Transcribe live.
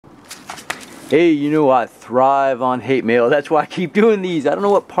Hey, you know I thrive on hate mail. That's why I keep doing these. I don't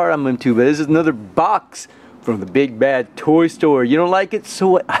know what part I'm into, but this is another box from the big bad toy store. You don't like it? So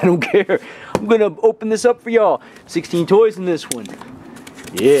what? I don't care. I'm gonna open this up for y'all. 16 toys in this one.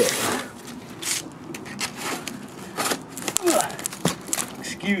 Yeah.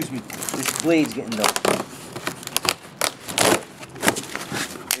 Excuse me. This blade's getting dull.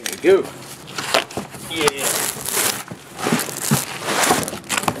 There you go. Yeah.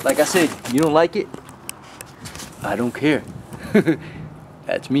 Like I said, you don't like it? I don't care.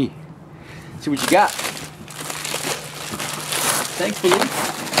 That's me. See what you got. Thankfully,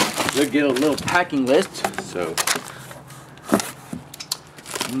 you'll get a little packing list. So,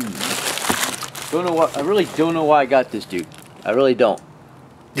 don't know what. I really don't know why I got this, dude. I really don't.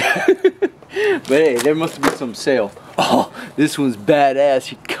 But hey, there must have been some sale. Oh, this one's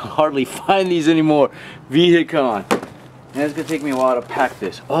badass. You can hardly find these anymore. Vehicon. And it's gonna take me a while to pack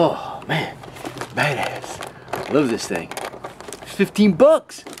this. Oh man, badass. Love this thing. 15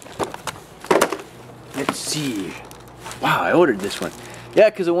 bucks. Let's see. Wow, I ordered this one. Yeah,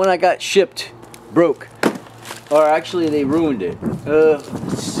 because the one I got shipped broke. Or actually, they ruined it.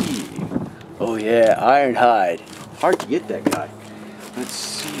 Let's see. Oh yeah, Ironhide. Hard to get that guy. Let's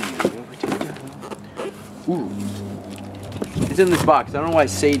see. Ooh. It's in this box. I don't know why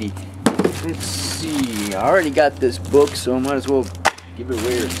it's Sadie. Let's see. I already got this book, so I might as well give it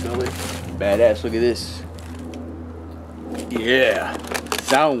away or sell it. Badass. Look at this. Yeah.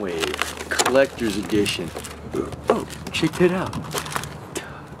 Soundwave Collector's Edition. Oh, check that out.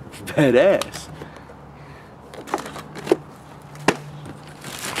 Badass.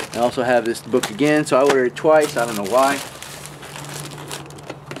 I also have this book again, so I ordered it twice. I don't know why.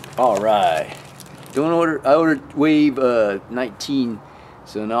 Alright. I ordered Wave 19.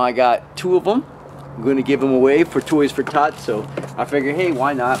 So now I got 2 of them. I'm going to give them away for Toys for Tots. So I figure, hey,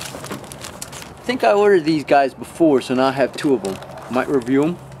 why not? I think I ordered these guys before, so now I have 2 of them. Might review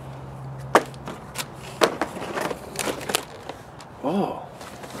them. Oh,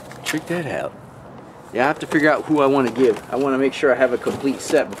 check that out. Yeah, I have to figure out who I want to give. I want to make sure I have a complete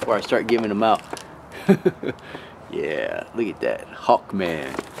set before I start giving them out. Yeah, look at that.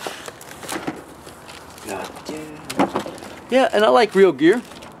 Hawkman. Yeah, and I like real gear.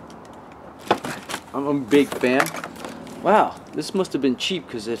 I'm a big fan. Wow, this must have been cheap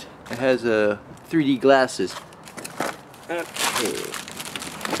because it has 3D glasses.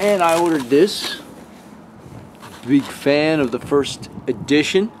 Okay. And I ordered this. Big fan of the first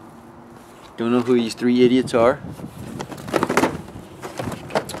edition. Don't know who these 3 idiots are.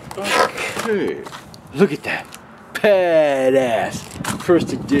 Okay. Look at that. Badass.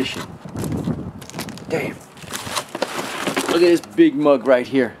 First edition. Damn. Look at this big mug right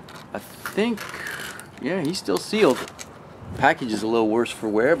here. I think, yeah, he's still sealed. Package is a little worse for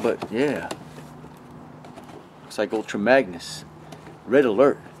wear, but yeah. Looks like Ultra Magnus. Red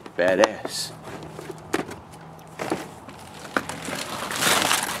Alert. Badass.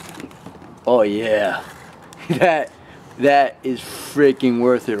 Oh yeah. That is freaking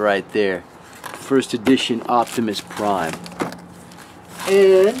worth it right there. First edition Optimus Prime.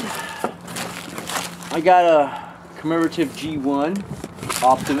 And I got a commemorative G1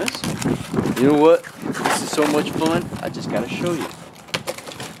 Optimus. You know what? This is so much fun. I just gotta show you.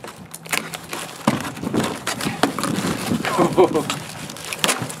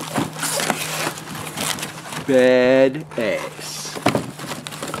 Badass.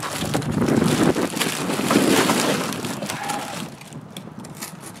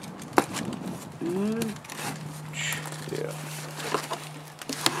 Yeah.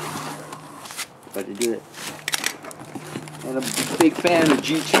 About to do it. And I'm a big fan of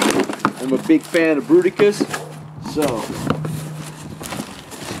G2. I'm a big fan of Bruticus. So,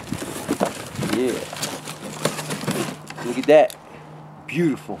 yeah. Look at that.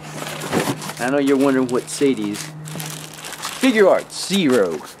 Beautiful. I know you're wondering what Sadie is. Figure Arts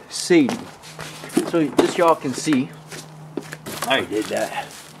Zero Sadie. So just y'all can see. I already did that.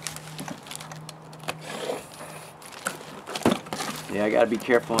 Yeah, I gotta be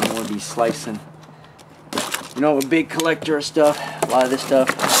careful. I don't want to be slicing. You know, I'm a big collector of stuff. A lot of this stuff.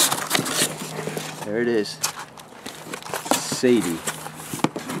 There it is. Sadie.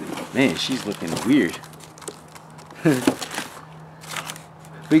 Man, she's looking weird.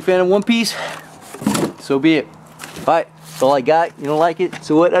 Big fan of One Piece? So be it. Bye. That's all I got. You don't like it?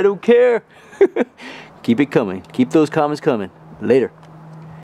 So what? I don't care. Keep it coming. Keep those comments coming. Later.